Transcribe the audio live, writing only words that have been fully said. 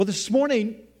Well, this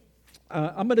morning,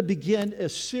 I'm going to begin a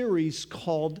series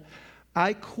called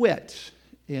I Quit.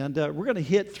 And we're going to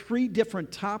hit three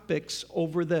different topics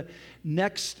over the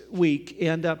next week.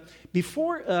 And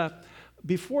before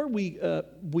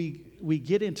we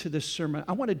get into this sermon,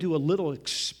 I want to do a little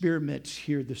experiment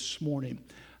here this morning.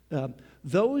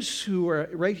 Those who are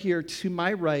right here to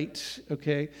my right,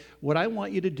 okay, what I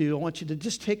want you to do, I want you to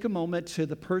just take a moment to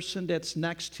the person that's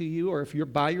next to you, or if you're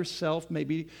by yourself,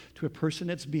 maybe to a person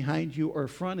that's behind you or in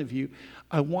front of you.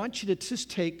 I want you to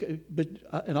just take,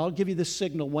 and I'll give you the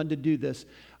signal when to do this.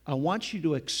 I want you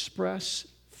to express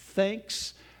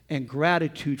thanks and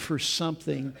gratitude for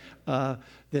something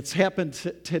that's happened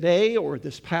today or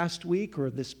this past week or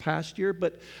this past year,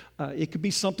 but it could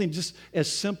be something just as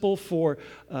simple for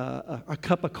a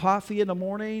cup of coffee in the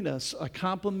morning, a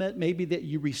compliment maybe that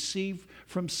you receive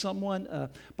from someone.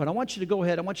 But I want you to go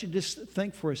ahead. I want you to just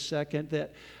think for a second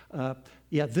that,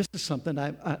 this is something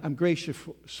I'm gracious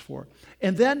for.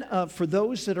 And then for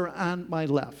those that are on my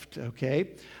left, okay,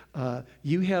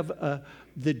 you have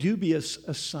the dubious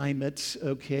assignments,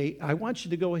 okay? I want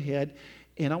you to go ahead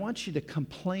and I want you to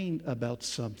complain about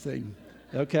something,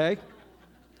 okay?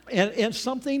 And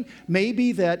something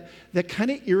maybe that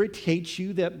kind of irritates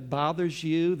you, that bothers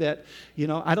you, that,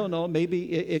 I don't know,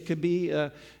 maybe it could be,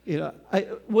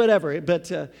 whatever.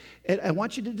 But I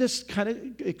want you to just kind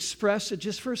of express it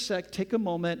just for a sec, take a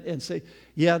moment and say,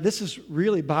 yeah, this is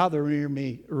really bothering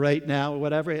me right now, or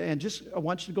whatever. And I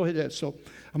want you to go ahead. So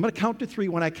I'm going to count to three.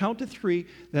 When I count to three,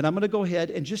 then I'm going to go ahead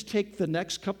and just take the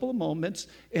next couple of moments,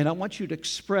 and I want you to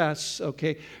express,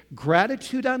 okay,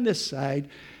 gratitude on this side,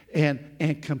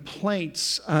 and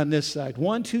complaints on this side.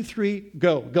 1, 2, 3,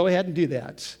 go. Go ahead and do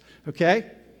that,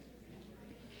 okay?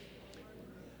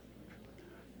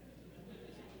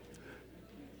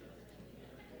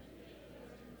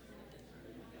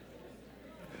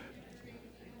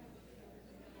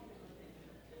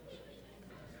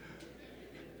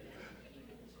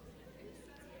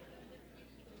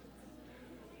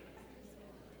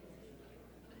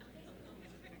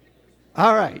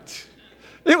 All right.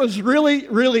 It was really,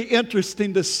 really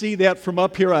interesting to see that from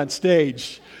up here on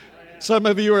stage. Some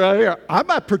of you are out here. I'm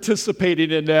not participating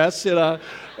in this. Now,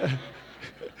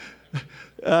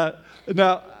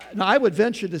 I would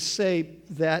venture to say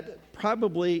that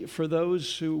probably for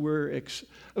those who were,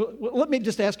 let me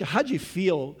just ask you, how did you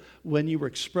feel when you were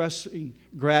expressing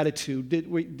gratitude?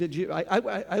 Did you?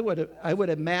 I would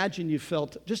imagine you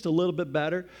felt just a little bit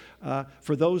better.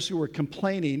 For those who were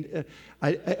complaining,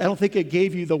 I don't think it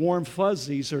gave you the warm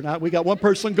fuzzies or not. We got one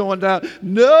person going down.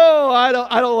 No, I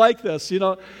don't like this.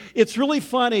 It's really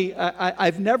funny.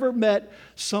 I've never met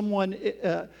someone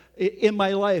in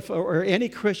my life or any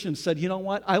Christian said, you know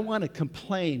what? I want to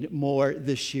complain more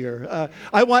this year.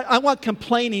 I want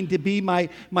complaining to be my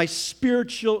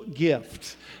spiritual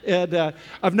gift. And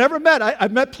I've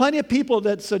met plenty of people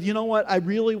that said, you know what? I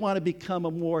really want to become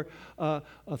a more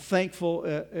thankful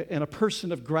and a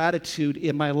person of gratitude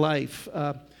in my life.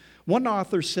 One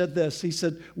author said this. He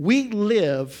said, we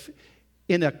live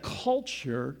in a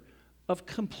culture of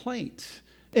complaint.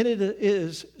 And it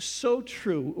is so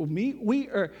true. We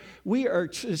are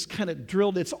just kind of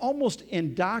drilled. It's almost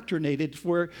indoctrinated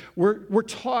where we're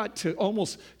taught to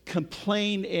almost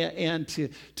complain and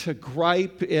to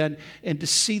gripe and to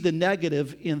see the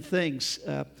negative in things.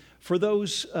 For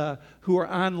those who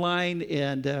are online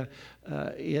and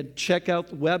check out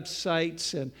the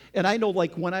websites, and I know,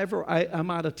 like, whenever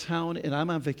I'm out of town and I'm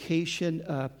on vacation,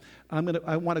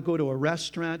 I want to go to a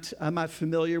restaurant. I'm not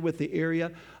familiar with the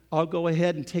area. I'll go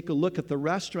ahead and take a look at the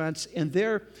restaurants, and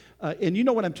and you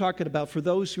know what I'm talking about. For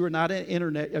those who are not on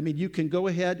internet, I mean, you can go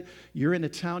ahead, you're in a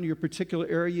town, your particular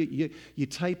area, you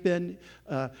type in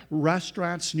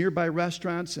restaurants, nearby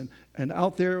restaurants, and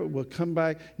out there will come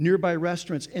by nearby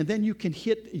restaurants, and then you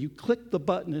click the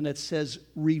button, and it says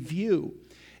review.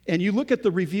 And you look at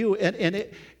the review,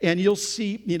 and you'll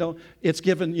see, it's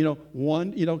given,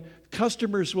 one,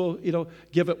 customers will,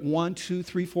 give it 1, 2,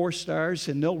 3, 4 stars,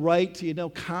 and they'll write,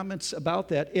 comments about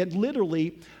that. And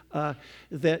literally,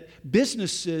 that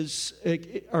businesses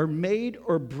are made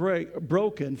or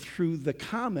broken through the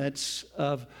comments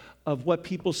of what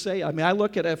people say. I mean, I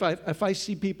look at it, if I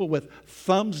see people with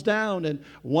thumbs down and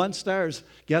 1 stars,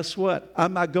 guess what?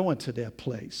 I'm not going to that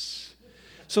place.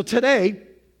 So today,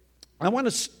 I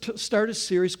want to start a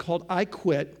series called I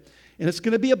Quit. And it's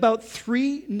going to be about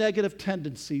 3 negative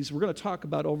tendencies we're going to talk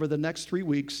about over the next 3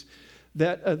 weeks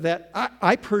that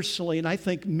I personally, and I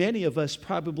think many of us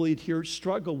probably here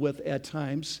struggle with at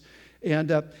times.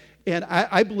 And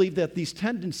I believe that these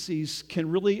tendencies can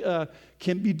really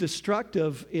can be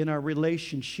destructive in our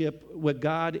relationship with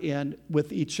God and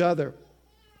with each other.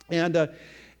 And,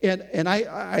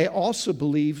 I also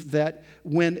believe that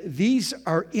when these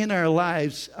are in our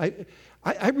lives,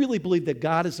 I really believe that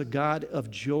God is a God of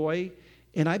joy.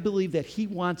 And I believe that He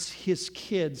wants His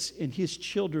kids and His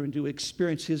children to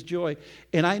experience His joy.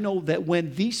 And I know that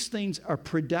when these things are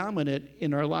predominant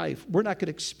in our life, we're not going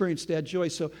to experience that joy.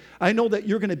 So I know that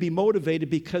you're going to be motivated,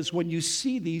 because when you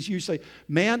see these, you say,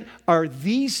 man, are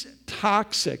these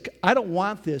toxic? I don't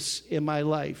want this in my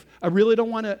life. I really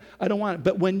don't want it. I don't want it.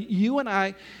 But when you and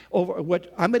I, over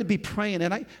what I'm going to be praying,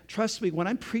 and trust me, when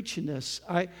I'm preaching this,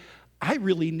 I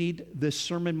really need this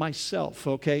sermon myself,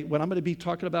 okay? What I'm going to be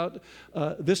talking about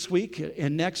this week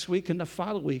and next week and the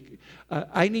following week,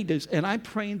 I need this. And I'm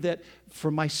praying that for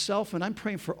myself, and I'm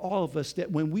praying for all of us, that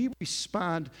when we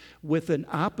respond with an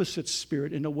opposite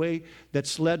spirit in a way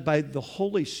that's led by the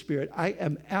Holy Spirit, I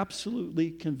am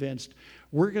absolutely convinced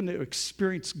we're going to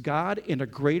experience God in a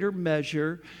greater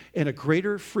measure, in a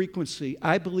greater frequency.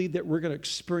 I believe that we're going to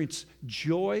experience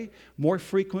joy more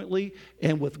frequently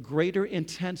and with greater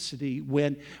intensity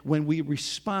when we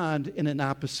respond in an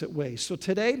opposite way. So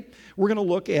today, we're going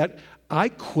to look at I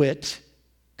quit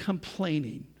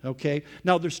complaining, okay?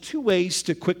 Now, there's two ways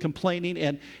to quit complaining,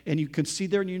 and you can see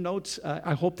there in your notes.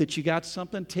 I hope that you got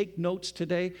something. Take notes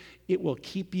today. It will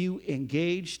keep you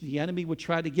engaged. The enemy would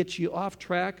try to get you off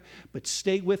track, but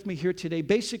stay with me here today.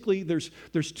 Basically,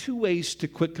 there's two ways to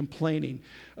quit complaining.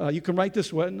 You can write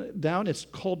this one down. It's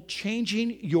called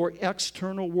changing your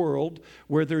external world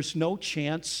where there's no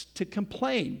chance to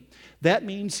complain. That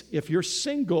means if you're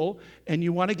single and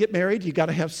you want to get married, you got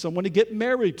to have someone to get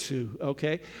married to,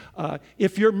 okay?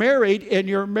 If you're married and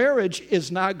your marriage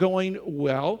is not going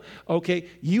well, okay,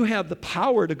 you have the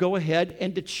power to go ahead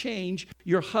and to change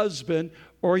your husband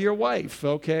or your wife,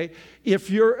 okay?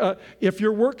 If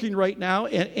you're working right now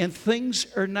and things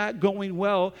are not going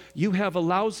well, you have a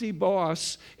lousy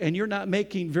boss and you're not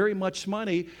making very much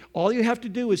money, all you have to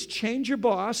do is change your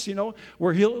boss,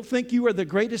 where he'll think you are the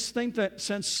greatest thing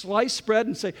since sliced bread,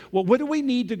 and say, well, what do we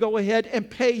need to go ahead and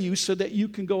pay you so that you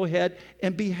can go ahead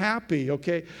and be happy,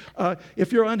 okay?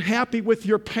 If you're unhappy with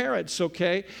your parents,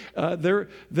 okay,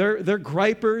 they're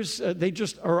gripers, they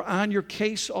just are on your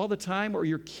case all the time, or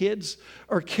your kids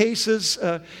are cases.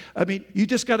 You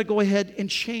just got to go ahead and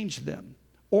change them.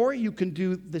 Or you can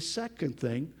do the second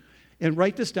thing and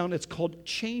write this down. It's called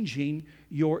changing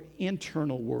your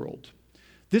internal world.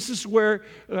 This is where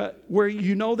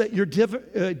you know that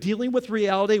you're dealing with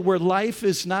reality, where life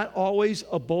is not always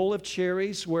a bowl of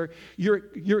cherries, where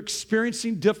you're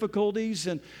experiencing difficulties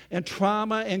and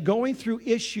trauma and going through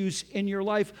issues in your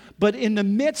life. But in the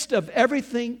midst of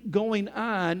everything going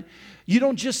on, you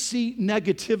don't just see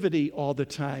negativity all the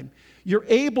time. You're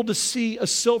able to see a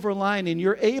silver lining.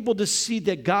 You're able to see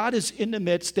that God is in the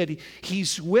midst, that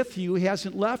He's with you, He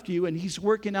hasn't left you, and He's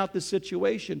working out the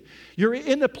situation. You're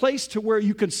in a place to where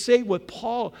you can say with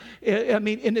Paul, and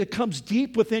it comes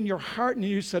deep within your heart, and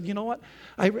you said, you know what?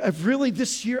 I've really,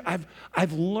 this year,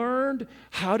 I've learned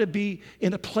how to be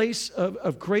in a place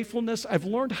of gratefulness. I've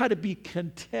learned how to be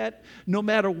content no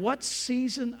matter what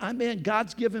season I'm in.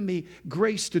 God's given me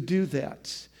grace to do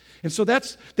that. And so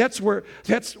that's where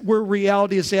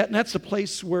reality is at, and that's the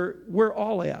place where we're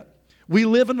all at. We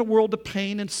live in a world of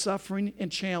pain and suffering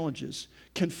and challenges,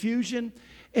 confusion,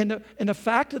 and the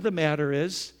fact of the matter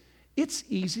is, it's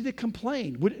easy to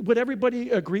complain. Would everybody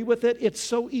agree with it? It's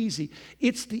so easy.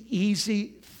 It's the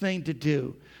easy thing to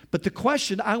do. But the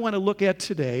question I want to look at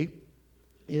today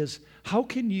is, how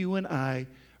can you and I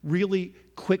really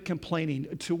quit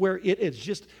complaining to where it is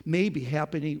just maybe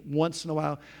happening once in a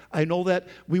while? I know that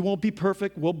we won't be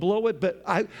perfect, we'll blow it, but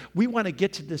we want to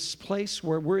get to this place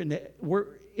where we're in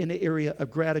the area of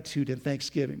gratitude and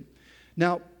thanksgiving.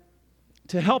 Now,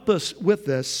 to help us with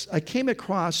this, I came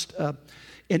across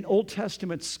an Old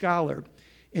Testament scholar,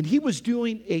 and he was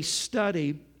doing a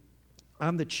study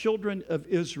on the children of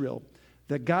Israel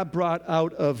that God brought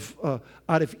out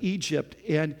of Egypt,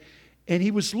 and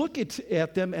he was looking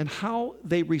at them and how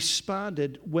they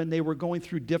responded when they were going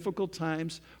through difficult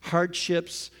times,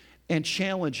 hardships, and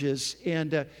challenges.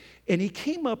 And he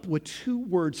came up with two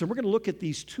words. And we're going to look at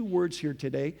these two words here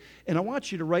today. And I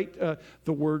want you to write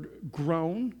the word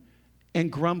groan and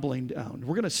grumbling down.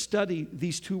 We're going to study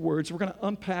these two words. We're going to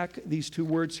unpack these two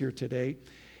words here today.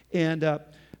 And I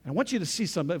want you to see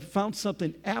something. I found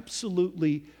something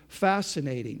absolutely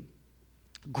fascinating.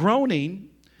 Groaning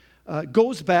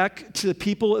goes back to the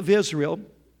people of Israel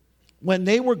when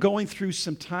they were going through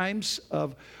some times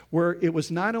of where it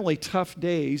was not only tough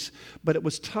days, but it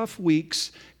was tough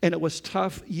weeks and it was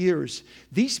tough years.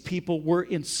 These people were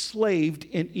enslaved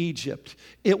in Egypt.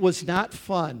 It was not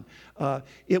fun.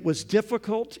 It was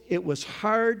difficult. It was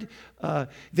hard.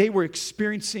 They were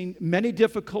experiencing many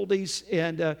difficulties,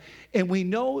 and we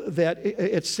know that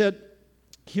it said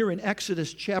here in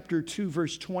Exodus chapter 2,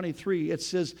 verse 23, it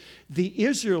says, the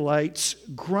Israelites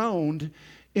groaned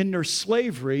in their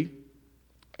slavery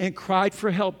and cried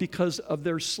for help because of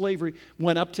their slavery,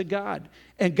 went up to God.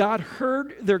 And God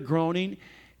heard their groaning,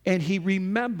 and he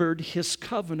remembered his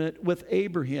covenant with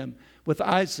Abraham, with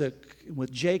Isaac,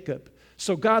 with Jacob.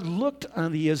 So God looked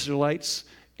on the Israelites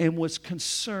and was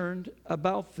concerned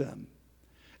about them.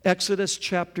 Exodus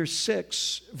chapter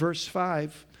 6, verse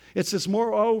 5, it says,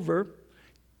 moreover,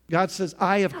 God says,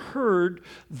 I have heard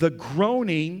the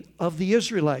groaning of the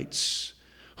Israelites,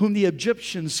 whom the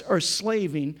Egyptians are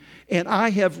slaving, and I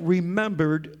have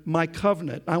remembered my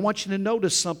covenant. I want you to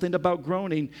notice something about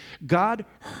groaning. God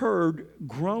heard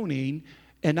groaning,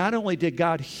 and not only did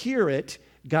God hear it,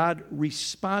 God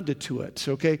responded to it,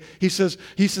 okay? He says,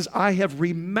 I have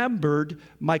remembered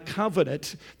my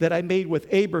covenant that I made with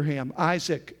Abraham,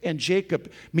 Isaac, and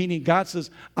Jacob, meaning God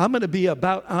says, I'm going to be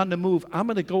about on the move. I'm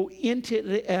going to go into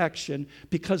the action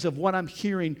because of what I'm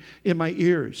hearing in my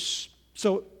ears.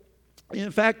 So,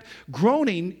 in fact,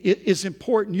 groaning is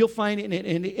important. You'll find it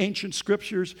in the ancient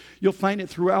scriptures. You'll find it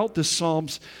throughout the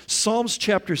Psalms. Psalms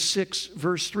chapter 6,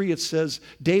 verse 3, it says,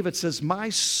 David says, my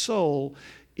soul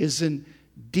is in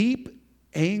deep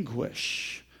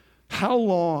anguish. How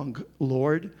long,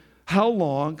 Lord? How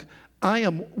long? I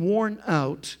am worn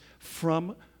out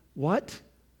from what?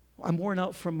 I'm worn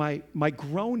out from my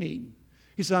groaning.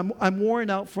 He said, I'm worn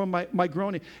out from my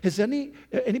groaning. Has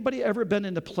anybody ever been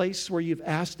in a place where you've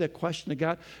asked that question to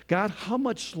God? God, how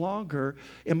much longer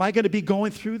am I going to be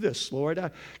going through this,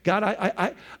 Lord? God,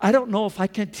 I don't know if I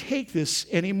can take this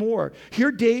anymore.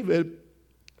 Here David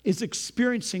is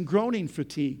experiencing groaning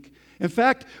fatigue. In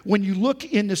fact, when you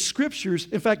look in the scriptures,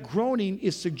 in fact, groaning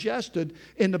is suggested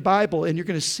in the Bible, and you're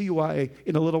going to see why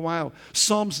in a little while.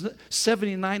 Psalms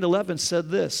 79:11 said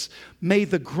this, may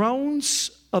the groans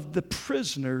of the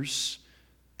prisoners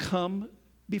come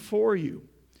before you.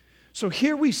 So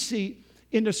here we see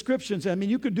in the scriptures, I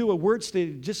mean, you could do a word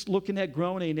study just looking at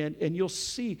groaning, and you'll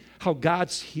see how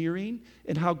God's hearing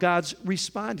and how God's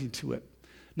responding to it.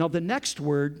 Now, the next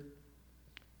word,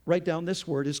 write down this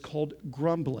word, is called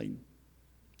grumbling.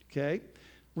 Okay?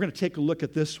 We're going to take a look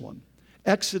at this one.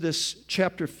 Exodus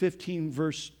chapter 15,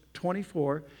 verse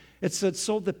 24, it said,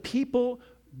 so the people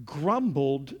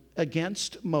grumbled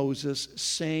against Moses,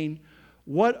 saying,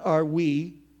 what are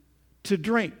we to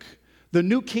drink? The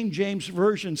New King James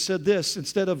Version said this.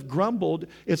 Instead of grumbled,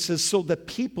 it says, so the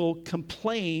people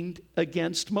complained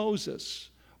against Moses,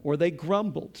 or they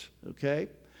grumbled, okay?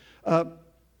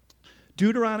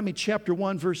 Deuteronomy chapter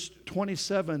 1, verse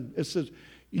 27, it says,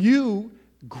 you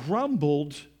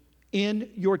grumbled in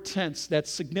your tents. That's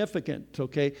significant,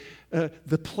 okay?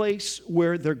 The place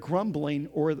where they're grumbling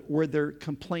or where they're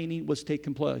complaining was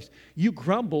taking place. You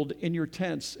grumbled in your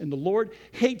tents, and the Lord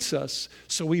hates us,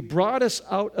 so he brought us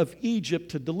out of Egypt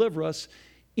to deliver us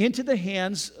into the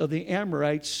hands of the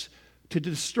Amorites to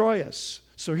destroy us.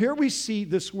 So here we see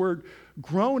this word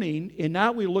groaning, and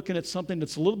now we're looking at something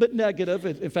that's a little bit negative.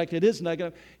 In fact, it is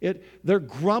negative. They're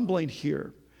grumbling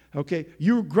here. Okay,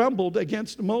 you grumbled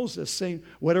against Moses, saying,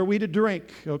 what are we to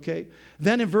drink? Okay,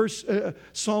 then in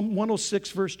Psalm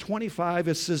 106, verse 25,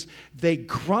 it says, they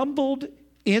grumbled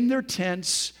in their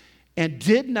tents and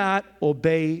did not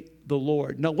obey the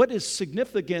Lord. Now, what is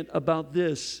significant about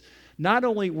this, not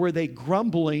only were they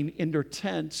grumbling in their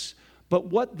tents, but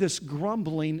what this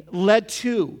grumbling led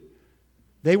to.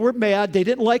 They were mad. They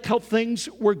didn't like how things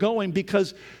were going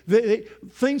because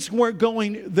things weren't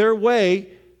going their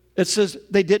way. It says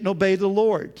they didn't obey the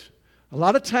Lord. A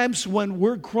lot of times when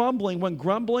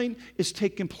grumbling is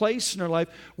taking place in our life,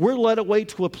 we're led away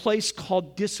to a place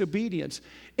called disobedience.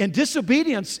 And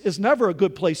disobedience is never a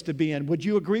good place to be in. Would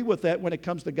you agree with that when it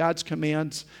comes to God's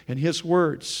commands and his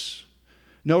words?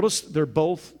 Notice they're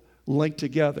both linked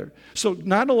together. So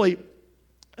not only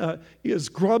is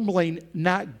grumbling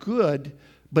not good,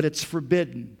 but it's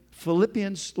forbidden.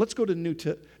 Philippians, let's go to the New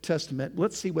Testament.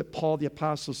 Let's see what Paul the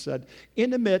Apostle said. In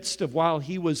the midst of while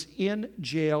he was in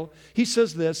jail, he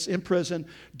says this, in prison,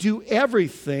 do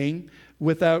everything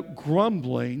without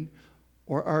grumbling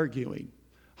or arguing.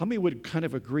 How many would kind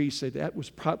of agree, say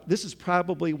this is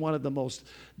probably one of the most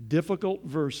difficult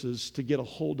verses to get a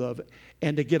hold of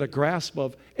and to get a grasp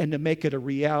of and to make it a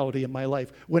reality in my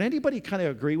life? Would anybody kind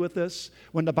of agree with this?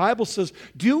 When the Bible says,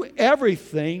 do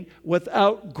everything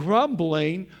without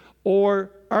grumbling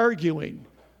or arguing.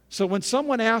 So when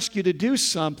someone asks you to do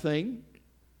something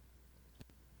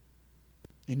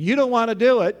and you don't want to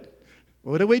do it,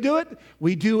 what do?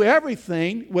 We do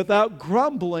everything without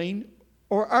grumbling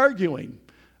or arguing.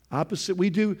 Opposite, we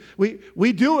do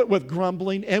it with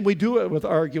grumbling and we do it with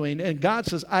arguing. And God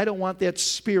says, I don't want that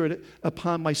spirit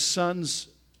upon my sons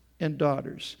and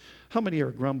daughters. How many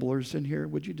are grumblers in here?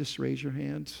 Would you just raise your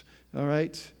hands? All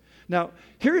right. Now,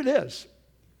 here it is.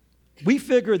 We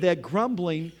figure that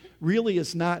grumbling really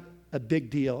is not a big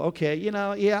deal. Okay,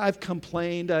 I've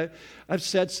complained. I've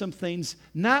said some things.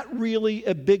 Not really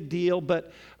a big deal,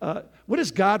 but what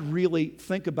does God really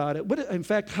think about it? In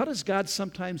fact, how does God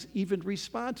sometimes even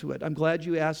respond to it? I'm glad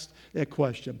you asked that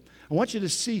question. I want you to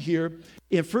see here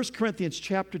in 1 Corinthians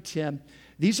chapter 10,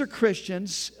 these are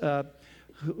Christians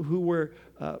who were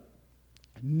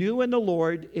new in the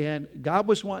Lord, and God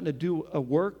was wanting to do a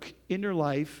work in their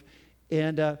life.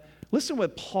 And listen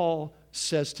what Paul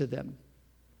says to them.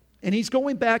 And he's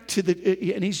going back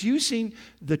to and he's using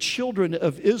the children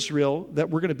of Israel that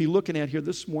we're going to be looking at here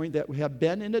this morning that have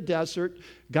been in the desert.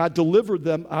 God delivered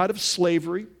them out of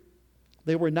slavery.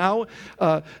 They were now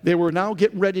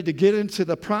getting ready to get into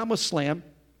the promised land.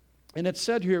 And it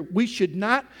said here, we should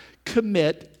not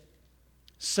commit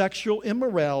sexual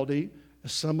immorality,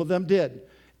 as some of them did.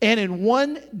 And in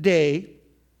one day,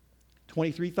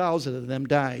 23,000 of them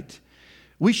died.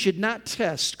 We should not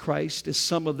test Christ, as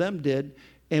some of them did,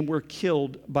 and were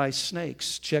killed by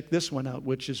snakes. Check this one out,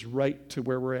 which is right to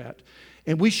where we're at.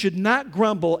 And we should not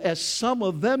grumble, as some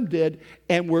of them did,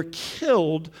 and were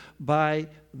killed by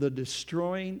the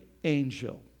destroying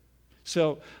angel.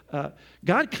 So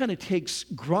God kind of takes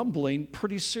grumbling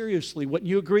pretty seriously. Wouldn't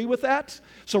you agree with that?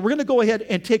 So we're going to go ahead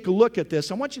and take a look at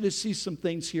this. I want you to see some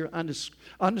things here on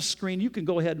the screen. You can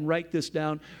go ahead and write this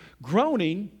down.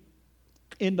 Groaning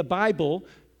in the Bible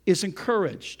is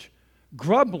encouraged.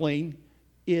 Grumbling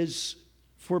is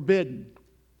forbidden.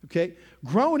 Okay?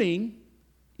 Groaning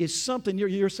is something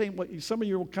you're saying, what some of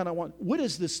you kind of want, what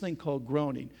is this thing called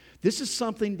groaning? This is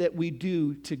something that we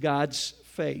do to God's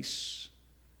face.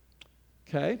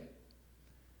 Okay?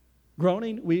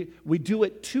 Groaning, we do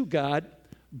it to God.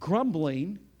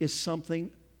 Grumbling is something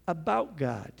about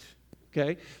God.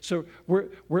 Okay? So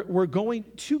we're going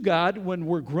to God when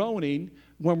we're groaning.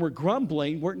 When we're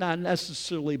grumbling, we're not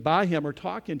necessarily by Him or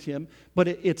talking to Him, but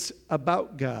it's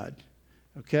about God.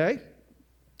 Okay?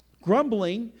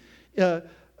 Grumbling, where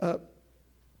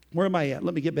am I at?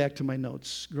 Let me get back to my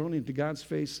notes. Groaning to God's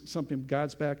face, something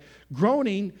God's back.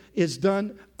 Groaning is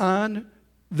done on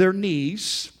their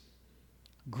knees.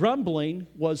 Grumbling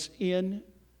was in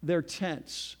their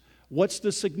tents. What's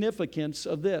the significance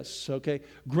of this? Okay,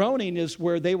 groaning is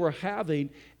where they were having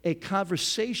a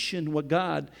conversation with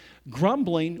God.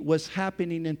 Grumbling was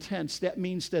happening in tents. That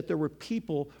means that there were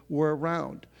people were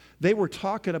around. They were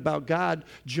talking about God,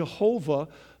 Jehovah,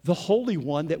 the Holy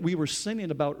One that we were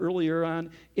singing about earlier on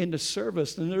in the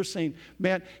service. And they're saying,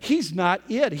 man, He's not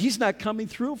it. He's not coming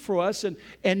through for us. And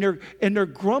they're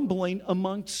grumbling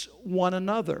amongst one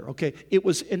another. Okay, it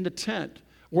was in the tent.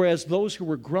 Whereas those who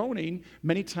were groaning,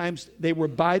 many times they were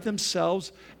by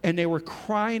themselves and they were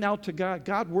crying out to God,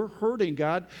 God, we're hurting,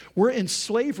 God. We're in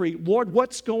slavery. Lord,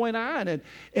 what's going on?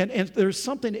 And there's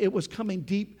something, it was coming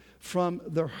deep from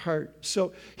their heart.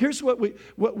 So here's what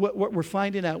we're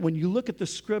finding out. When you look at the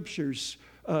scriptures,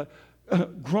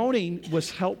 groaning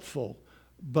was helpful,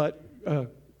 but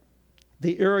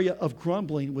the area of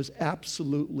grumbling was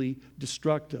absolutely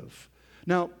destructive.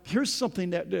 Now, here's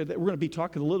something that we're going to be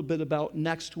talking a little bit about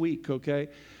next week, okay?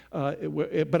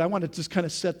 But I want to just kind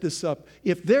of set this up.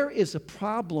 If there is a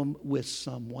problem with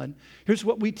someone, here's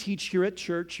what we teach here at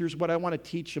church. Here's what I want to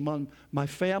teach among my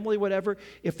family, whatever.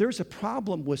 If there's a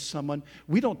problem with someone,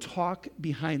 we don't talk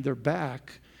behind their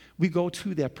back. We go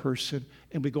to that person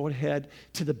and we go ahead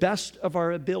to the best of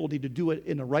our ability to do it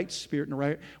in the right spirit and the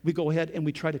right. We go ahead and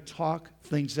we try to talk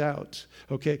things out.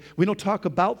 Okay, we don't talk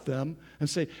about them and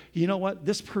say, you know what,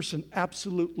 this person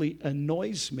absolutely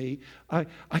annoys me.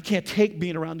 I can't take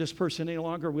being around this person any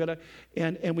longer.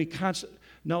 And we constantly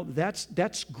no,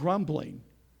 that's grumbling.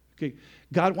 Okay,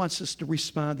 God wants us to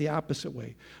respond the opposite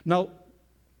way. Now,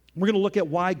 We're going to look at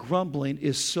why grumbling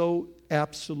is so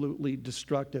absolutely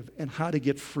destructive and how to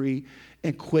get free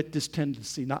and quit this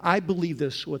tendency. Now, I believe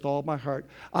this with all my heart.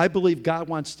 I believe God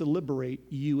wants to liberate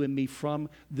you and me from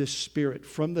this spirit,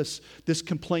 from this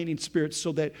complaining spirit,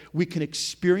 so that we can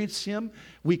experience Him.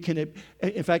 We can,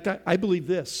 in fact, I believe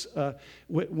this.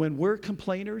 When we're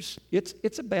complainers,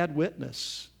 it's a bad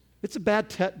witness. It's a bad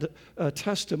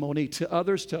testimony to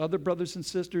others, to other brothers and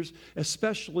sisters,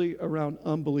 especially around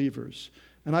unbelievers.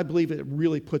 And I believe it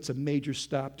really puts a major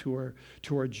stop to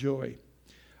our joy.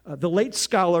 The late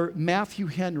scholar Matthew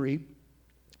Henry,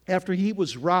 after he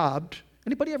was robbed,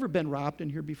 anybody ever been robbed in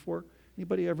here before?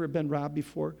 Anybody ever been robbed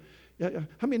before?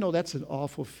 How many know that's an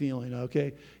awful feeling,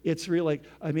 okay? It's really,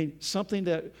 something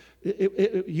that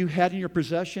you had in your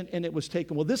possession and it was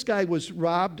taken. Well, this guy was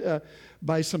robbed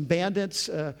by some bandits.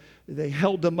 They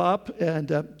held him up, and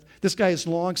this guy has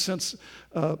long since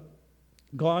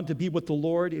gone to be with the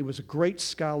Lord. He was a great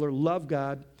scholar, loved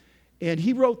God. And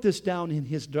he wrote this down in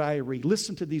his diary.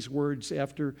 Listen to these words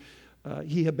after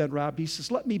he had been robbed. He says,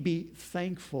 "Let me be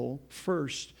thankful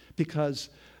first because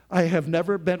I have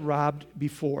never been robbed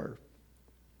before.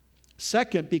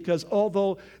 Second, because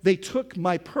although they took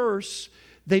my purse,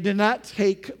 they did not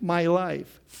take my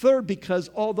life. Third, because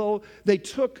although they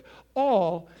took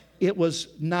all, it was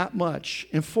not much.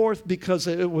 And fourth, because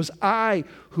it was I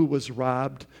who was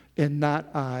robbed and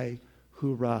not I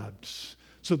who robbed."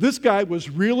 So this guy was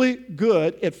really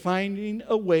good at finding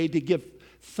a way to give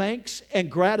thanks and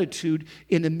gratitude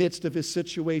in the midst of his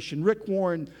situation. Rick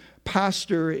Warren,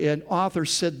 pastor and author,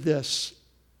 said this.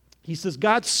 He says,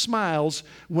 "God smiles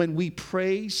when we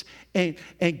praise and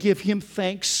give Him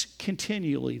thanks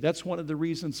continually." That's one of the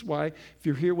reasons why, if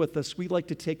you're here with us, we like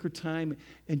to take our time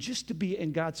and just to be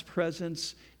in God's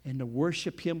presence and to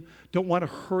worship Him. Don't want to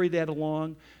hurry that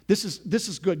along. This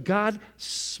is good. God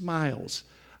smiles.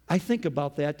 I think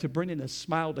about that, to bring in a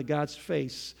smile to God's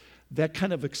face. That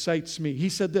kind of excites me. He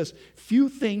said this, "Few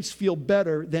things feel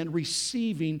better than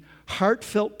receiving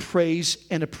heartfelt praise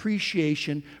and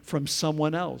appreciation from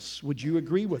someone else." Would you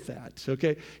agree with that?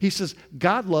 Okay. He says,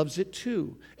 God loves it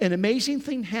too. An amazing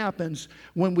thing happens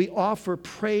when we offer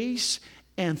praise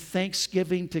and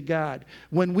thanksgiving to God.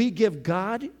 When we give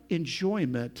God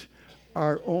enjoyment,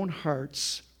 our own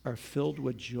hearts are filled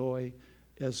with joy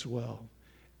as well.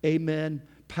 Amen,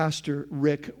 Pastor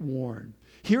Rick Warren.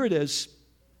 Here it is.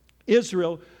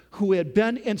 Israel, who had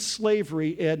been in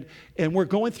slavery and were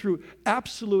going through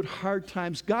absolute hard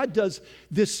times. God does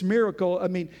this miracle.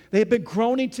 They had been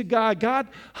groaning to God. God,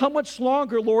 how much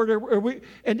longer, Lord, are we?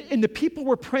 And the people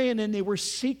were praying and they were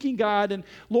seeking God. And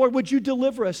Lord, would you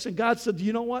deliver us? And God said,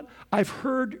 "You know what? I've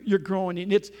heard your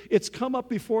groaning. It's come up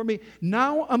before me.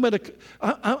 Now I'm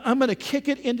gonna kick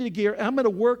it into gear. I'm gonna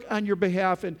work on your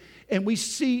behalf." And we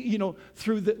see,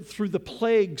 through the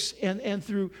plagues and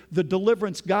through the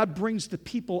deliverance, God brings the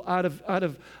people out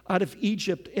of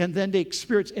Egypt, and then they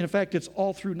experience. And in fact, it's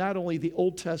all through not only the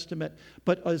Old Testament,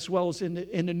 but as well as in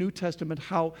the New Testament,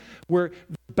 how where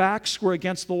backs were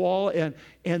against the wall,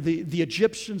 and the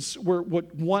Egyptians were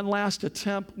one last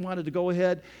attempt, wanted to go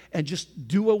ahead and just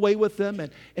do away with them,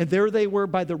 and there they were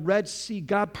by the Red Sea.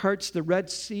 God parts the Red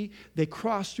Sea. They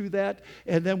crossed through that,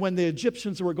 and then when the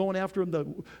Egyptians were going after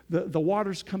them, the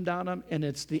waters come down on them, and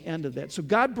it's the end of that. So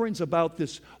God brings about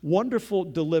this wonderful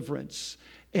deliverance.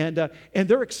 And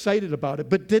they're excited about it.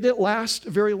 But did it last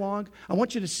very long? I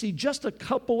want you to see just a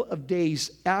couple of days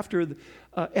after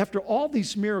all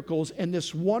these miracles and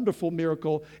this wonderful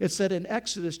miracle. It said in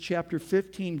Exodus chapter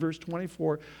 15, verse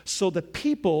 24, "So the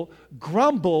people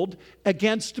grumbled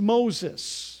against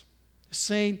Moses,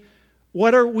 saying,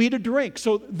 'What are we to drink?'"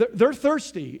 So they're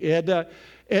thirsty.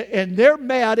 And they're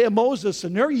mad at Moses,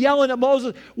 and they're yelling at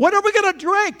Moses, "What are we going to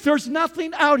drink? There's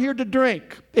nothing out here to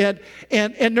drink." And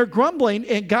they're grumbling,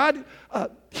 and God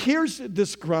hears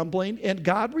this grumbling, and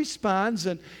God responds,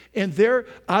 and they're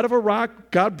out of a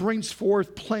rock. God brings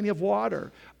forth plenty of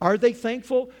water. Are they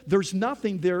thankful? There's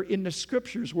nothing there in the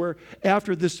scriptures where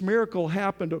after this miracle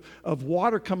happened of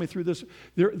water coming through this,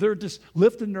 they're just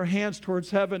lifting their hands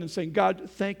towards heaven and saying, "God,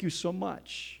 thank you so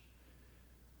much."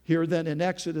 Here then in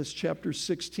Exodus chapter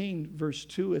 16, verse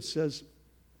 2, it says,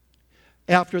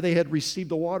 after they had received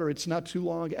the water, it's not too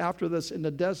long after this in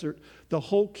the desert, the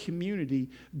whole community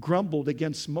grumbled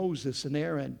against Moses and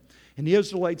Aaron. And the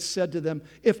Israelites said to them,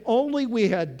 "If only we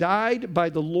had died by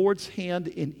the Lord's hand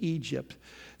in Egypt.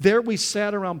 There we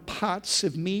sat around pots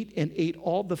of meat and ate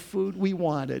all the food we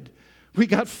wanted. We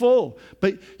got full,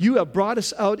 but you have brought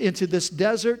us out into this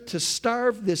desert to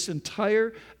starve this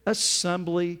entire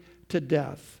assembly to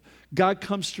death." God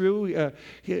comes through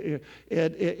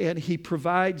and He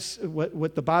provides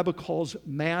what the Bible calls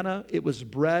manna. It was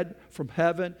bread from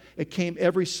heaven. It came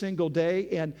every single day.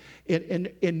 And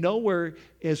nowhere,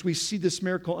 as we see this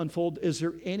miracle unfold, is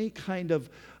there any kind of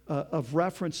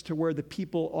reference to where the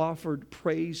people offered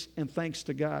praise and thanks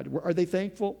to God. Are they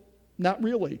thankful? Not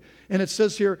really. And it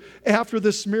says here, after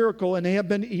this miracle, and they have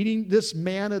been eating this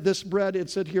manna, this bread, it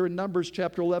said here in Numbers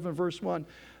chapter 11, verse 1,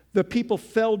 the people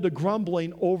fell to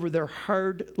grumbling over their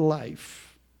hard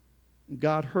life.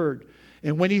 God heard.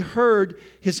 And when He heard,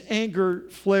 His anger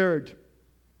flared.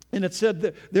 And it said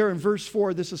that there in verse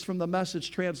 4, this is from the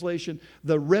Message translation,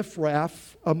 the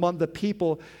riffraff among the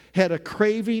people had a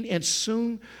craving, and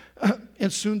soon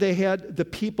they had the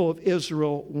people of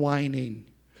Israel whining.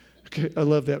 Okay, I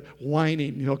love that,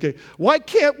 whining. Okay, why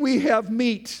can't we have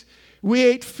meat? We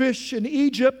ate fish in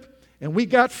Egypt, and we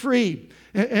got free.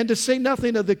 And to say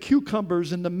nothing of the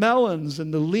cucumbers and the melons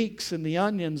and the leeks and the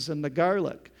onions and the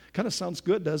garlic. Kind of sounds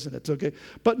good, doesn't it? Okay.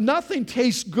 But nothing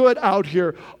tastes good out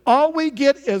here. All we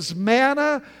get is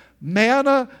manna,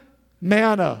 manna,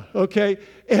 manna. Okay.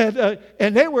 And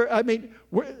they were, I mean,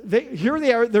 here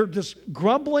they are. They're just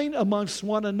grumbling amongst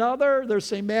one another. They're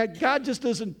saying, man, God just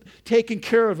isn't taking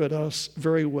care of us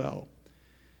very well.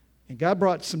 And God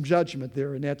brought some judgment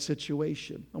there in that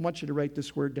situation. I want you to write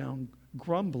this word down.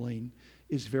 Grumbling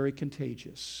is very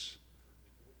contagious.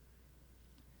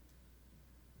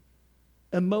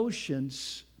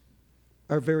 Emotions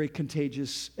are very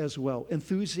contagious as well.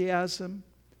 Enthusiasm,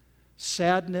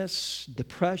 sadness,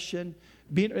 depression.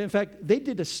 In fact, they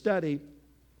did a study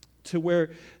to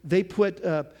where they put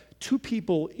two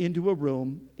people into a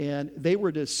room, and they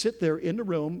were to sit there in the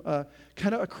room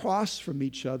kind of across from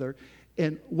each other.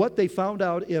 And what they found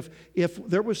out, if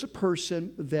there was a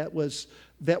person that was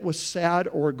sad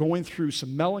or going through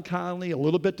some melancholy, a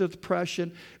little bit of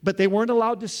depression, but they weren't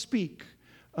allowed to speak,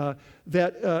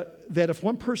 that if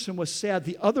one person was sad,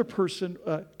 the other person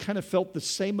kind of felt the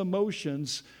same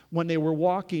emotions when they were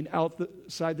walking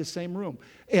outside the same room.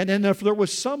 And then if there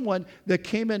was someone that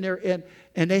came in there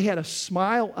and they had a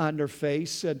smile on their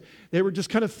face and they were just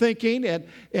kind of thinking and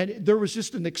there was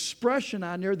just an expression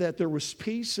on there that there was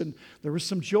peace and there was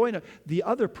some joy in it, the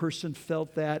other person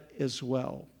felt that as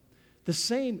well. The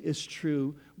same is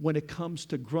true when it comes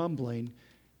to grumbling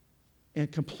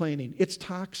and complaining. It's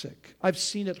toxic. I've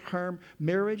seen it harm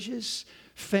marriages,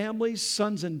 families,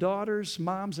 sons and daughters,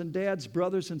 moms and dads,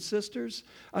 brothers and sisters.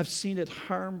 I've seen it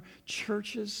harm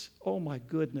churches. Oh my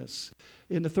goodness.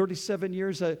 In the 37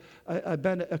 years I've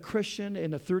been a Christian,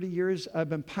 in the 30 years I've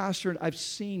been pastoring, I've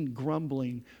seen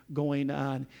grumbling going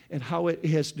on and how it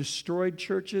has destroyed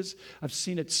churches. I've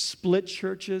seen it split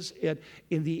churches, and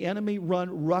the enemy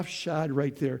run roughshod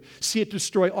right there. See it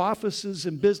destroy offices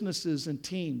and businesses and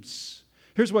teams.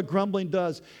 Here's what grumbling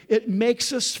does. It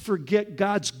makes us forget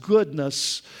God's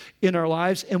goodness in our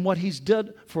lives and what He's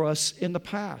done for us in the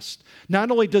past.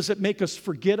 Not only does it make us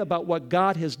forget about what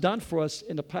God has done for us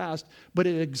in the past, but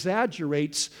it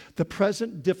exaggerates the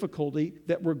present difficulty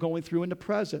that we're going through in the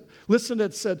present. Listen,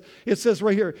 it says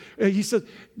right here, he says,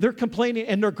 they're complaining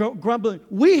and they're grumbling.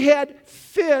 We had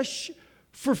fish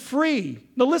for free.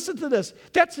 Now listen to this.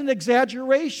 That's an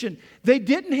exaggeration. They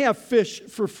didn't have fish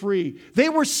for free. They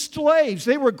were slaves.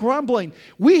 They were grumbling.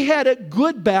 We had it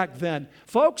good back then.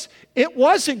 Folks, it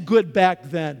wasn't good back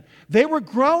then. They were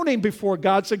groaning before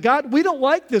God. Said, God, we don't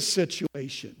like this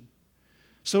situation.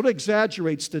 So it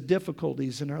exaggerates the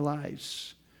difficulties in our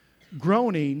lives.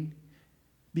 Groaning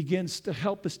begins to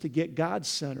help us to get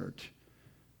God-centered.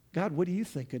 God, what are you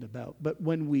thinking about? But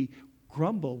when we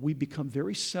grumble, we become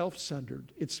very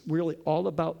self-centered. It's really all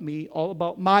about me, all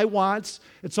about my wants.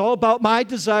 It's all about my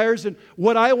desires and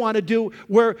what I want to do.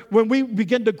 Where when we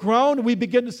begin to groan, we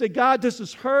begin to say, God, this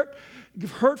is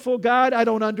hurtful, God, I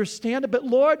don't understand it. But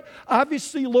Lord,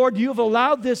 obviously, Lord, you've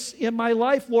allowed this in my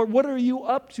life. Lord, what are you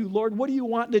up to? Lord, what do you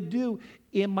want to do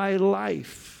in my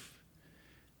life?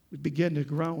 We begin to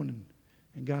groan,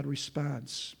 and God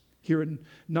responds. Here in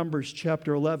Numbers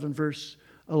chapter 11, verse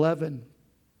 11,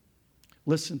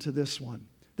 listen to this one.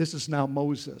 This is now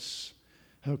Moses,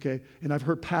 okay? And I've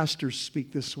heard pastors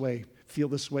speak this way, feel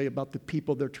this way about the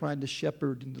people they're trying to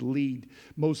shepherd and to lead.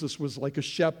 Moses was like a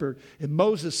shepherd. And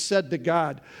Moses said to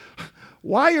God,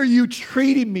 why are you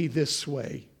treating me this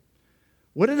way?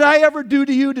 What did I ever do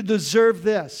to you to deserve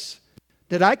this?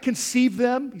 Did I conceive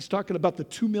them? He's talking about the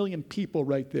 2 million people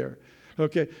right there,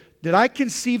 okay? Did I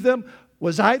conceive them?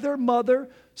 Was I their mother?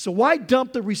 So why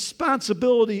dump the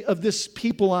responsibility of this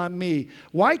people on me?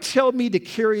 Why tell me to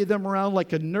carry them around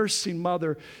like a nursing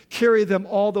mother, carry them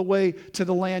all the way to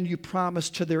the land you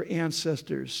promised to their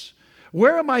ancestors?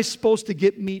 Where am I supposed to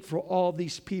get meat for all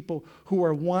these people who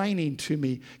are whining to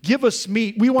me? Give us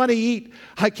meat. We want to eat.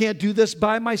 I can't do this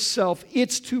by myself.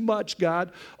 It's too much,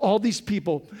 God. All these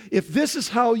people. If this is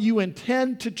how you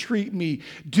intend to treat me,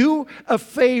 do a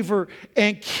favor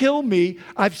and kill me.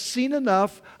 I've seen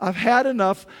enough. I've had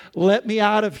enough. Let me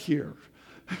out of here.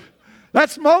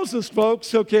 That's Moses,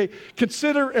 folks, okay?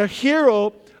 Consider a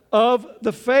hero of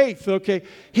the faith, okay?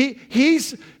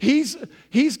 He's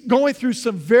going through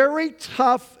some very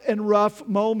tough and rough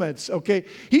moments, okay?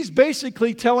 He's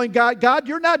basically telling God,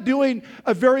 you're not doing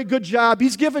a very good job.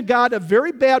 He's given God a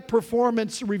very bad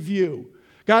performance review.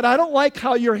 God, I don't like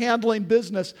how you're handling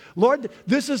business. Lord,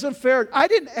 this isn't fair. I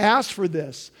didn't ask for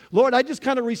this. Lord, I just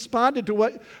kind of responded to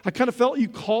what I kind of felt you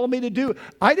called me to do.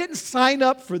 I didn't sign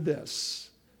up for this.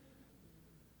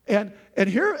 And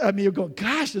here, I mean, you go,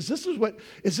 gosh, is this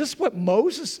what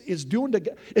Moses is doing to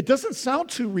God? It doesn't sound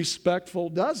too respectful,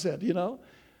 does it, you know?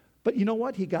 But you know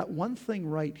what? He got one thing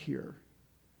right here.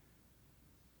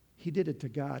 He did it to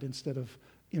God instead of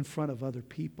in front of other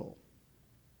people.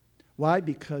 Why?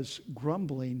 Because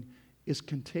grumbling is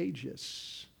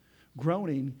contagious.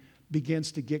 Groaning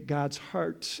begins to get God's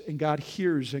heart, and God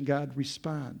hears and God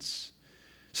responds.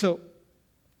 So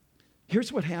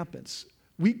here's what happens.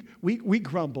 We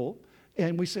grumble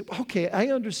and we say, okay, I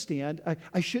understand.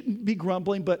 I shouldn't be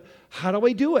grumbling, but how do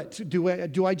I do it?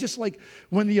 Do I just like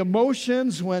when the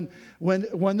emotions, when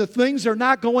the things are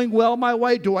not going well my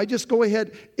way, do I just go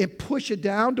ahead and push it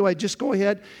down? Do I just go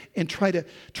ahead and try to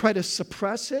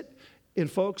suppress it? And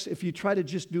folks, if you try to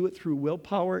just do it through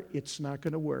willpower, it's not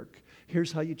going to work.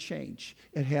 Here's how you change.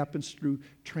 It happens through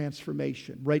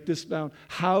transformation. Write this down.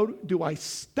 How do I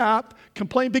stop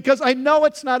complaining? Because I know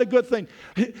it's not a good thing.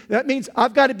 That means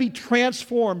I've got to be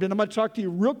transformed. And I'm going to talk to you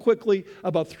real quickly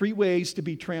about 3 ways to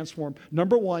be transformed.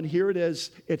 Number 1, here it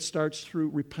is. It starts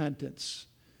through repentance.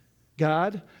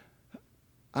 God,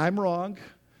 I'm wrong.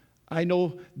 I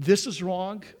know this is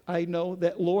wrong. I know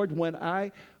that, Lord, when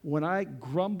I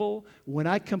grumble, when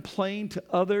I complain to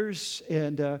others,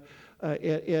 and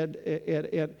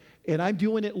I'm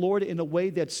doing it, Lord, in a way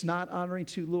that's not honoring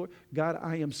to you, Lord, God,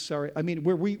 I am sorry. I mean,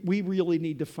 where we really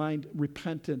need to find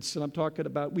repentance, and I'm talking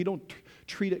about we don't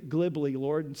treat it glibly,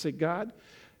 Lord, and say, God,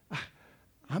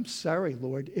 I'm sorry,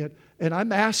 Lord, and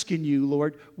I'm asking you,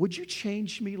 Lord, would you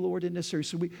change me, Lord, in this area?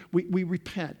 So we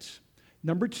repent.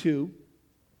 Number 2,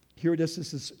 here it is.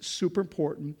 This is super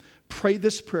important. Pray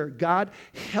this prayer. God,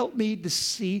 help me to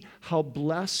see how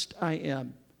blessed I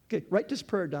am. Okay, write this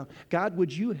prayer down. God,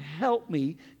 would you help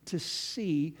me to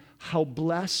see how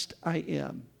blessed I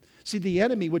am? See, the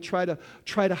enemy would try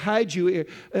to hide you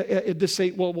to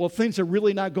say, well, things are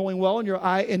really not going well in your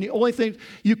eye, and the only thing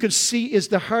you can see is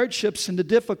the hardships and the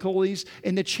difficulties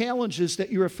and the challenges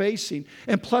that you are facing.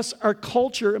 And plus, our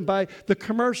culture and by the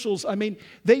commercials, I mean,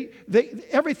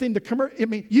 everything. I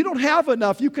mean, you don't have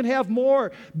enough. You can have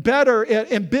more, better,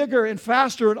 and bigger, and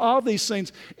faster, and all these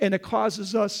things, and it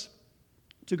causes us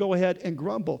to go ahead and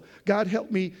grumble. God,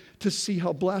 help me to see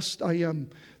how blessed I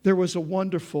am. There was a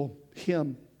wonderful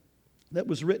hymn that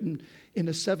was written in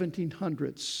the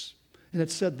 1700s, and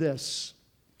it said this: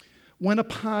 when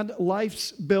upon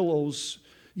life's billows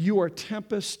you are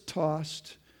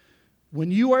tempest-tossed, when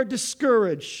you are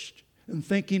discouraged and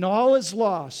thinking all is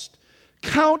lost,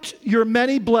 count your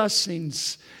many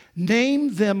blessings,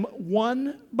 name them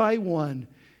one by one,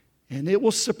 and it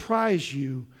will surprise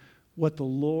you what the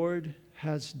Lord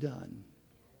has done.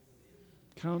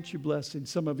 Count your blessings.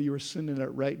 Some of you are singing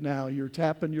it right now. You're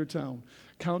tapping your tongue.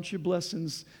 Count your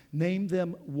blessings. Name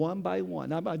them one by one.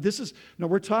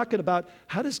 We're talking about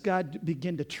how does God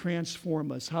begin to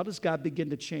transform us? How does God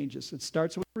begin to change us? It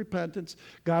starts with repentance.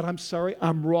 God, I'm sorry.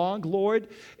 I'm wrong, Lord.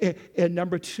 And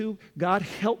number 2, God,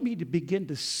 help me to begin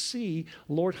to see,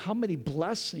 Lord, how many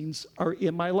blessings are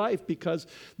in my life. Because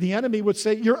the enemy would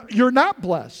say, you're not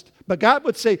blessed. But God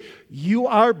would say, you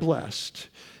are blessed.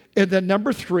 And then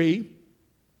number 3,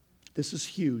 this is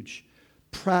huge.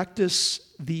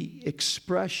 Practice the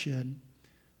expression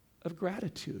of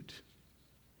gratitude.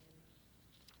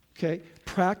 Okay?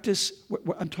 Practice,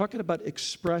 I'm talking about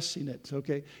expressing it,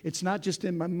 okay? It's not just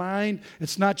in my mind,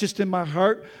 it's not just in my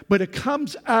heart, but it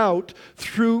comes out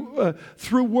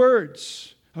through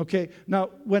words, okay? Now,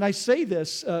 when I say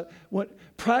this,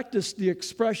 practice the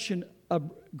expression of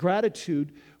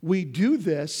gratitude, we do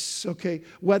this, okay,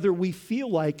 whether we feel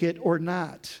like it or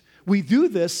not. We do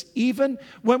this even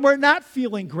when we're not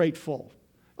feeling grateful.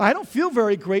 I don't feel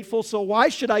very grateful, so why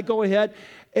should I go ahead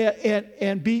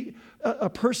and be a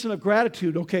person of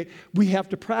gratitude? Okay, we have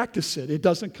to practice it. It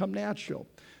doesn't come natural.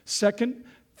 2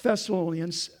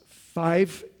 Thessalonians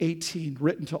 5:18,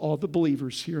 written to all the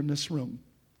believers here in this room.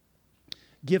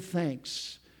 Give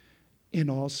thanks in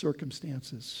all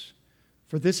circumstances.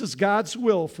 For this is God's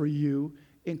will for you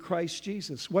in Christ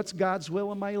Jesus. What's God's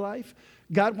will in my life?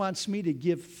 God wants me to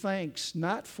give thanks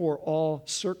not for all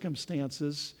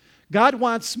circumstances. God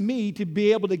wants me to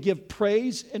be able to give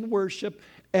praise and worship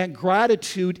and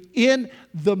gratitude in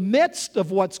the midst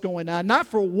of what's going on. Not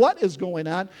for what is going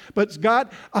on, but God,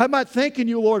 I'm not thanking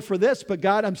you, Lord, for this, but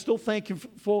God, I'm still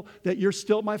thankful that you're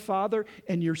still my Father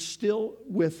and you're still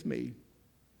with me.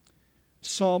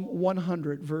 Psalm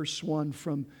 100, verse 1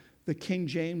 from the King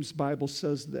James Bible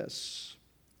says this: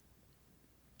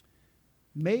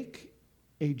 Make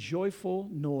a joyful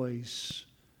noise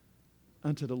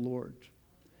unto the Lord.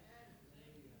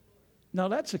 Now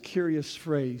that's a curious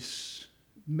phrase.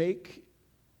 Make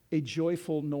a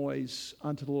joyful noise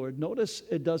unto the Lord. Notice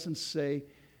it doesn't say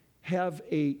have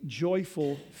a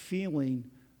joyful feeling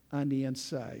on the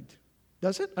inside.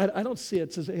 Does it? I don't see it.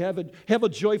 It says have a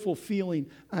joyful feeling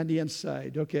on the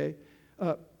inside, okay?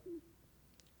 But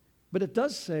it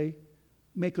does say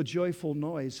make a joyful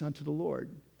noise unto the Lord.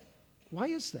 Why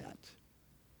is that?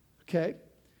 Okay?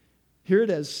 Here it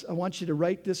is. I want you to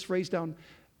write this phrase down.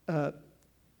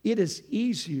 It is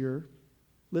easier,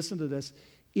 listen to this,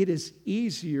 it is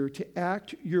easier to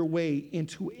act your way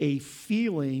into a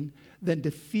feeling than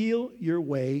to feel your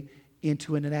way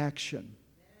into an action.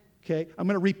 Okay? I'm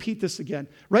going to repeat this again.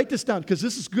 Write this down because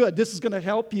this is good. This is going to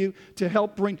help you to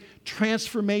help bring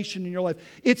transformation in your life.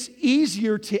 It's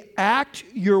easier to act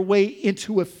your way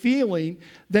into a feeling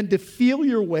than to feel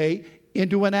your way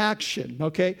into an action.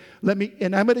 Okay?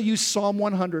 And I'm going to use Psalm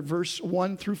 100, verse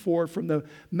 1 through 4 from the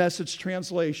Message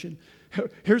translation.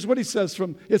 Here's what he says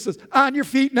it says, on your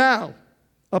feet now,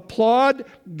 applaud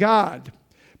God.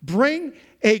 Bring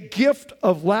a gift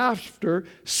of laughter.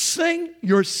 Sing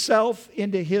yourself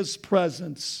into his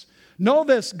presence. Know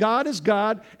this, God is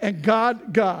God and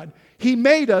God, God. He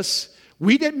made us.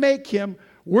 We didn't make him.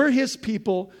 We're his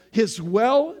people, his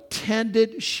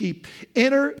well-tended sheep.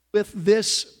 Enter with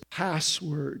this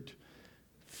password.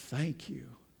 Thank you.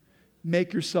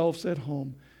 Make yourselves at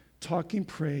home. Talking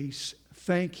praise.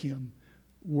 Thank him.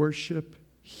 Worship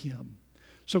him.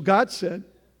 So God said,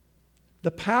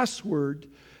 the password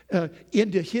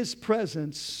into his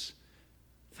presence,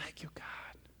 thank you, God,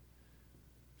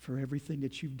 for everything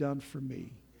that you've done for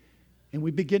me. And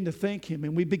we begin to thank him,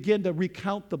 and we begin to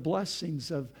recount the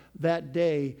blessings of that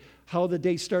day, how the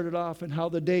day started off and how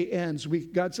the day ends.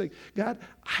 God say, God,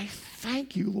 I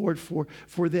thank you, Lord, for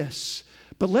this.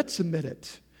 But let's admit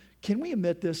it. Can we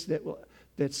admit this,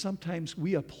 that sometimes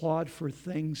we applaud for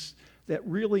things that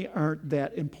really aren't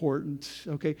that important,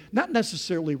 okay? Not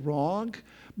necessarily wrong,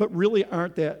 but really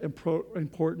aren't that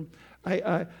important.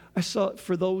 I saw,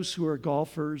 for those who are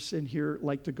golfers in here,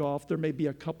 like to golf, there may be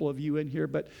a couple of you in here,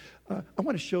 but I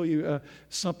want to show you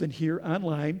something here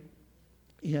online,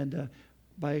 and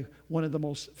by one of the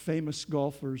most famous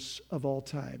golfers of all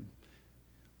time.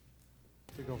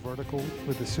 To go vertical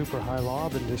with the super high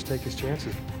lob and just take his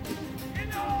chances.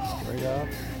 Straight up.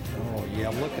 Oh, yeah,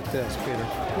 look at this, Peter.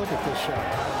 Look at this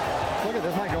shot. Look at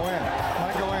this. Might go in.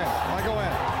 Might go in. Might go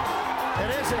in. It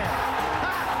is in.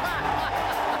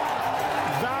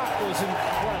 That was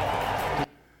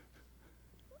incredible.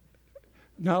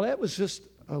 Now, that was just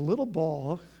a little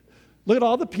ball. Look at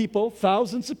all the people,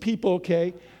 thousands of people,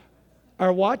 okay,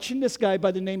 are watching this guy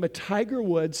by the name of Tiger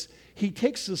Woods. He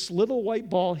takes this little white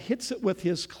ball, hits it with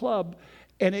his club,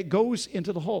 and it goes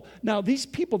into the hole. Now, these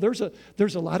people, there's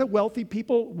a lot of wealthy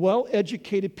people,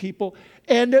 well-educated people,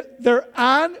 and they're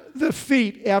on the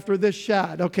feet after this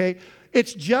shot, okay?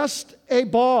 It's just a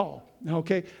ball,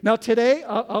 okay? Now, today,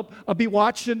 I'll be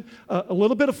watching a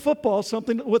little bit of football,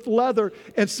 something with leather,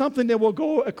 and something that will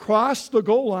go across the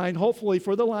goal line, hopefully,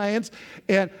 for the Lions,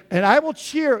 and I will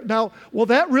cheer. Now, will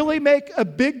that really make a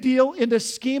big deal in the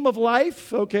scheme of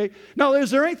life? Okay. Now,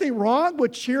 is there anything wrong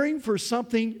with cheering for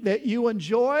something that you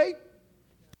enjoy?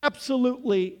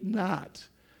 Absolutely not.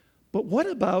 But what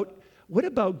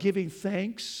about giving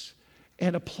thanks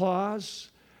and applause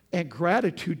and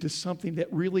gratitude to something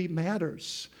that really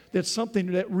matters? That's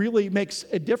something that really makes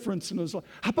a difference in his life.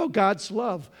 How about God's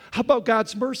love? How about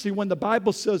God's mercy? When the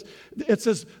Bible says, it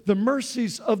says, the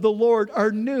mercies of the Lord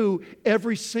are new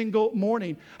every single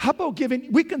morning. How about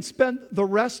we can spend the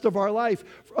rest of our life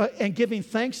and giving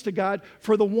thanks to God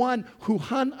for the one who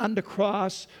hung on the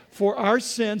cross for our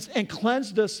sins and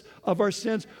cleansed us of our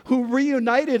sins, who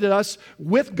reunited us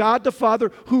with God the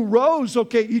Father, who rose,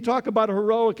 okay, you talk about a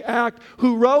heroic act,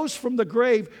 who rose from the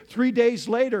grave 3 days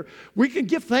later. We can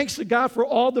give thanks to God for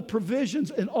all the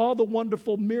provisions and all the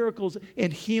wonderful miracles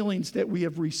and healings that we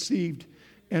have received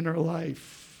in our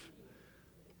life.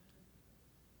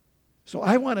 So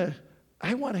I want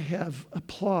I want to have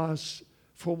applause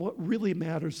for what really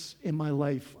matters in my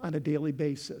life on a daily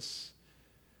basis.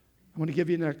 I want to give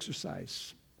you an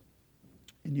exercise.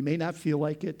 And you may not feel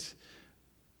like it,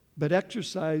 but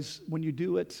exercise, when you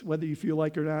do it, whether you feel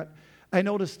like it or not, I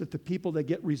notice that the people that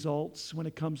get results when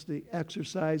it comes to the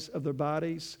exercise of their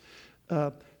bodies,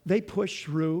 they push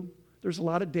through. There's a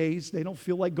lot of days they don't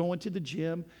feel like going to the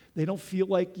gym. They don't feel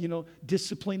like,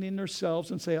 disciplining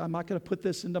themselves and say, I'm not going to put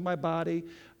this into my body.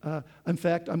 In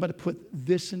fact, I'm going to put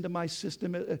this into my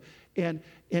system. And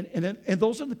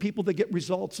those are the people that get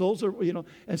results. Those are,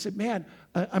 and say, man,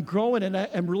 I'm growing and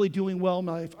I'm really doing well in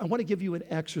my life. I want to give you an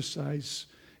exercise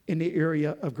in the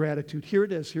area of gratitude. Here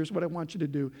it is. Here's what I want you to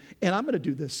do. And I'm going to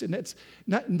do this. And it's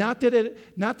not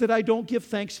that I don't give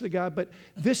thanks to God, but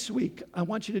this week I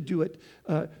want you to do it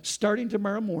starting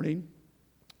tomorrow morning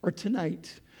or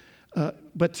tonight.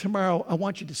 But tomorrow I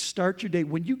want you to start your day.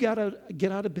 When you get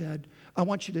out of bed, I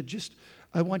want you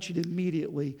to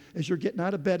immediately, as you're getting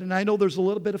out of bed, and I know there's a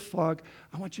little bit of fog,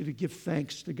 I want you to give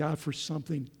thanks to God for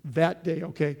something that day,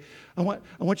 okay? I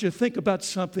want you to think about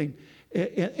something.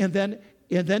 And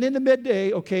then in the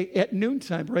midday, okay, at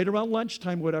noontime, right around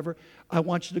lunchtime, whatever, I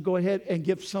want you to go ahead and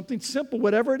give something simple,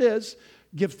 whatever it is,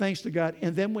 give thanks to God.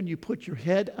 And then when you put your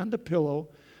head on the pillow,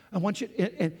 I want you,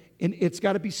 and it's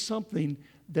got to be something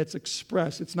that's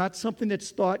expressed. It's not something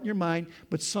that's thought in your mind,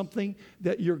 but something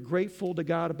that you're grateful to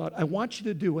God about. I want you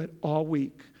to do it all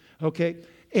week, okay?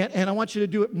 And I want you to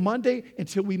do it Monday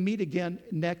until we meet again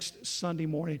next Sunday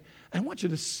morning. I want you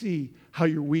to see how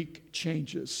your week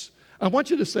changes. I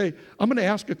want you to say, I'm going to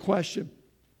ask a question.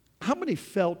 How many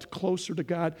felt closer to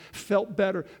God, felt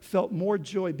better, felt more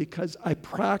joy because I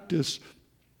practiced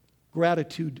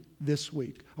gratitude this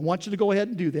week? I want you to go ahead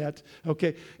and do that,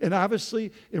 okay? And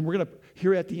obviously, and we're going to,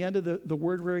 here at the end of the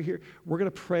word right here, we're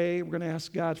going to pray. We're going to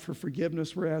ask God for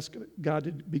forgiveness. We're asking God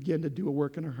to begin to do a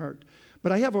work in our heart.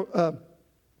 But I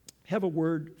have a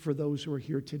word for those who are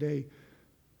here today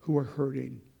who are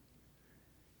hurting.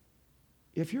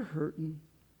 If you're hurting,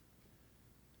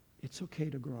 it's okay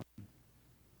to groan.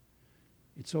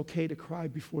 It's okay to cry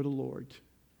before the Lord.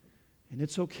 And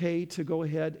it's okay to go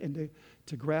ahead and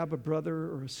to grab a brother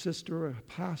or a sister or a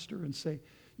pastor and say,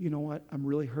 you know what, I'm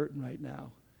really hurting right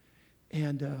now.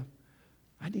 And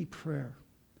I need prayer.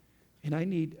 And I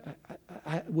need,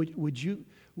 would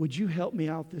you help me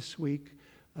out this week?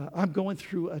 I'm going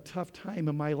through a tough time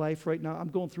in my life right now. I'm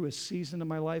going through a season in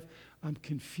my life. I'm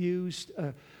confused.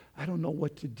 I don't know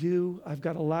what to do. I've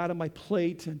got a lot on my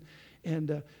plate,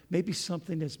 and maybe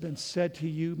something has been said to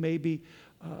you. Maybe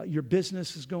your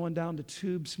business is going down the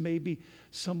tubes. Maybe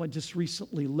someone just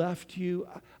recently left you.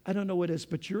 I don't know what it is,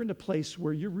 but you're in a place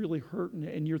where you're really hurting,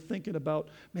 and you're thinking about,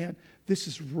 man, this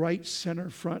is right center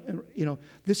front, and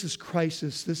this is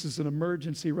crisis. This is an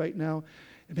emergency right now.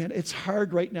 And man, it's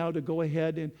hard right now to go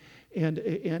ahead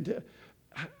and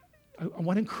I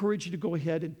want to encourage you to go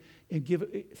ahead and give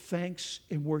thanks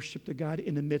and worship to God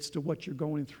in the midst of what you're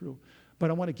going through.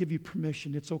 But I want to give you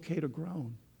permission. It's okay to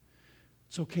groan.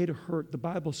 It's okay to hurt. The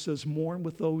Bible says, mourn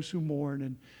with those who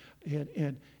mourn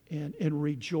and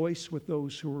rejoice with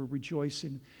those who are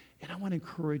rejoicing. And I want to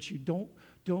encourage you,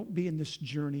 don't be in this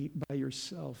journey by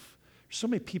yourself. There's so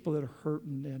many people that are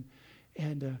hurting,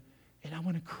 and I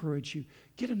want to encourage you,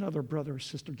 get another brother or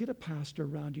sister, get a pastor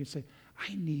around you and say,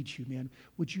 I need you, man.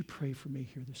 Would you pray for me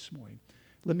here this morning?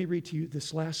 Let me read to you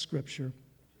this last scripture,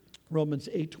 Romans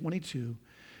 8:22.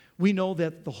 We know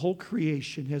that the whole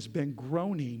creation has been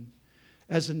groaning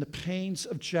as in the pains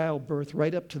of childbirth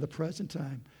right up to the present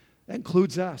time. That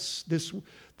includes us,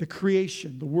 the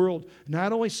creation, the world.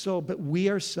 Not only so, but we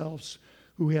ourselves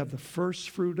who have the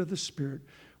first fruit of the Spirit,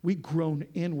 we groan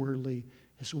inwardly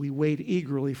as we wait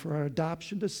eagerly for our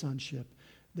adoption to sonship,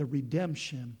 the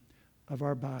redemption of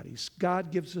our bodies.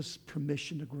 God gives us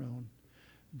permission to groan.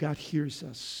 God hears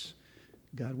us.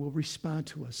 God will respond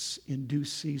to us in due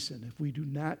season if we do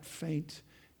not faint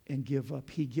and give up.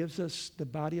 He gives us the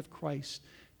body of Christ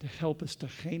to help us to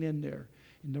hang in there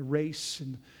in the race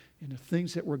and the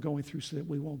things that we're going through so that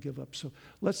we won't give up. So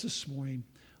this morning,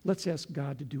 let's ask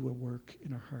God to do a work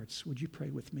in our hearts. Would you pray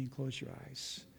with me and close your eyes?